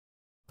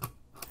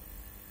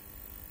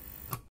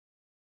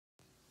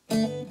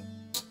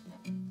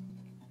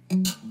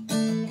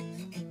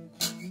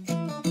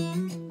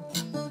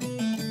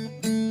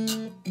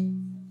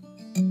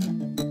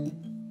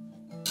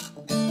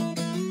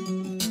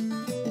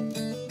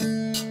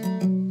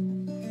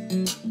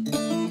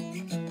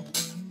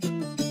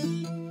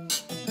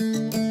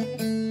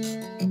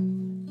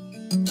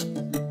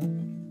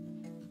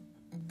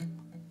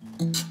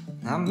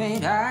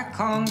made eye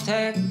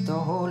contact with the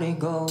Holy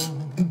Ghost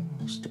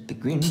at the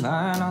green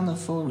vine on the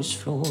forest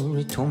floor.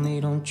 He told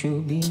me, don't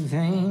you be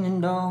vain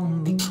and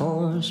don't be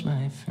coarse,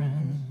 my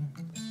friend.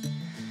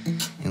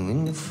 And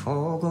when the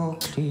fog all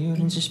cleared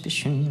and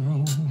suspicion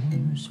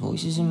rose,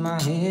 voices in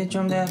my head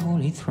drummed that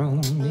holy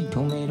throne. They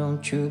told me,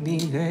 don't you be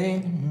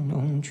vain,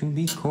 don't you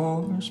be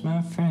coarse,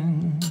 my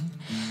friend.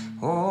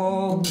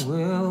 All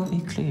will be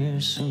clear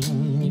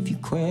soon if you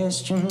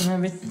question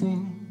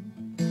everything.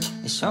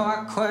 And so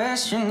I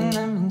question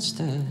them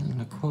instead.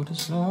 Like, what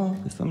is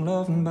love if I'm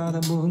loving by the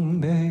book,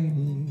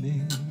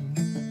 baby?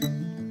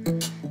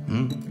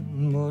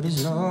 What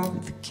is love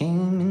if it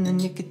came in the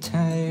nick of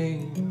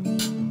time?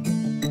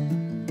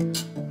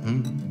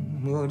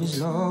 What is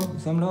love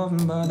if I'm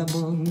loving by the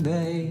book,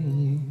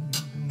 baby?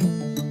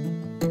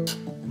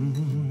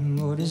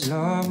 What is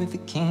love if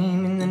it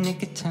came in the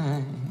nick of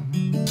time?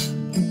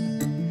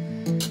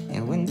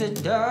 And when the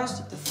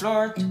dust at the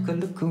floor took a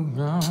look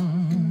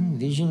around,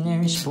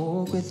 visionary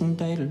spoke with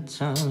entitled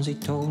sounds. They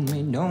told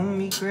me, don't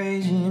be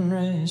crazy and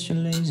rest your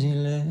lazy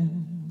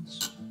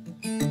legs.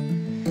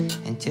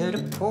 And tell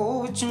the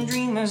poets and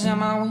dreamers at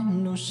my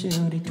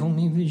windowsill, they told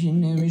me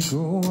visionaries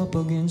grow up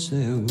against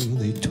their will.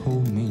 They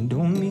told me,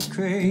 don't be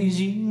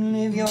crazy and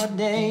live your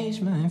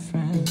days, my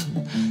friend.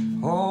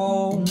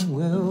 All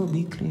will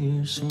be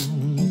clear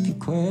soon if you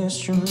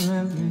question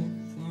everything.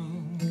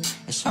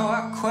 And so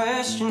I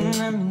question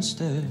them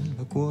instead.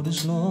 Like, what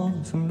is love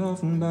if I'm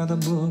loving by the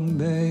book,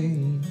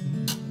 babe?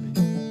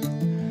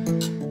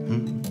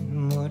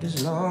 What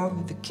is love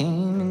if it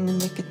came in the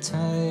nick of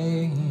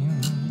time?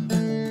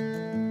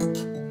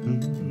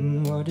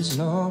 What is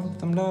love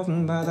if I'm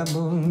loving by the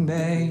book,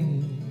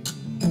 babe?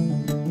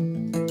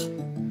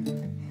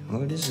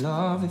 What is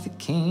love if it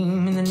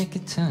came in the nick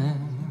of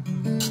time?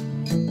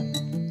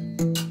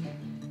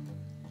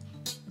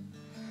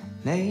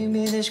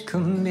 Maybe this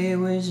could be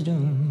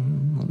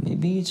wisdom, or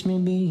maybe it's me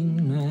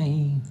being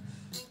naive.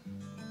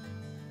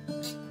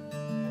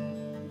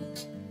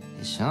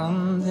 There's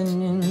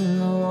something in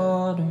the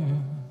water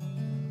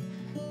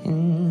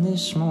in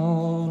this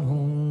small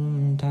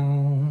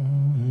hometown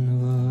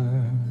of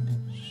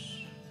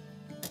ours.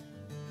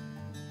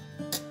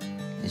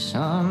 There's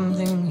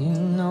something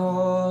in the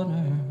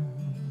water.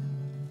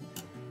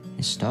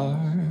 It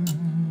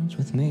starts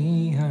with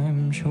me,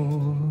 I'm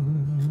sure.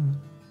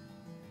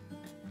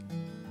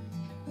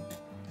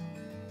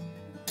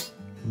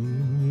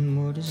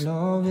 What is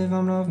love if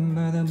I'm loving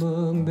by the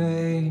book,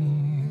 babe?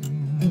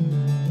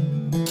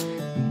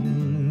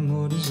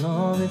 What is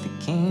love if it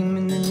came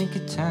in the nick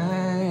of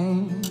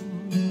time?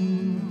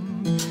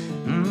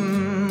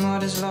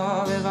 What is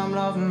love if I'm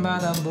loving by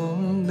the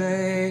book,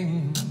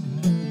 babe?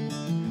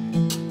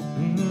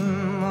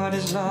 What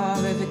is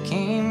love if it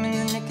came in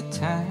the nick of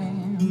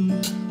time?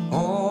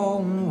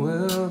 All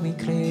will be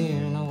clear.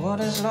 Now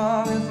what is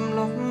love if I'm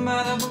loving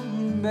by the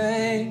book,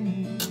 babe?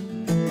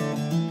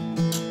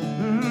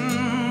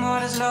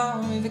 What is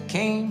love if it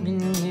came in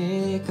the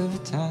nick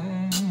of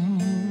time?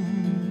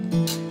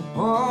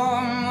 Oh,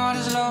 what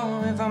is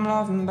love if I'm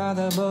loving by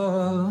the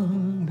book,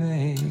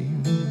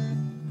 babe?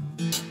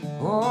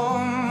 Oh,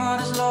 what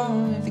is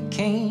love if it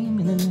came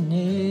in the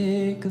nick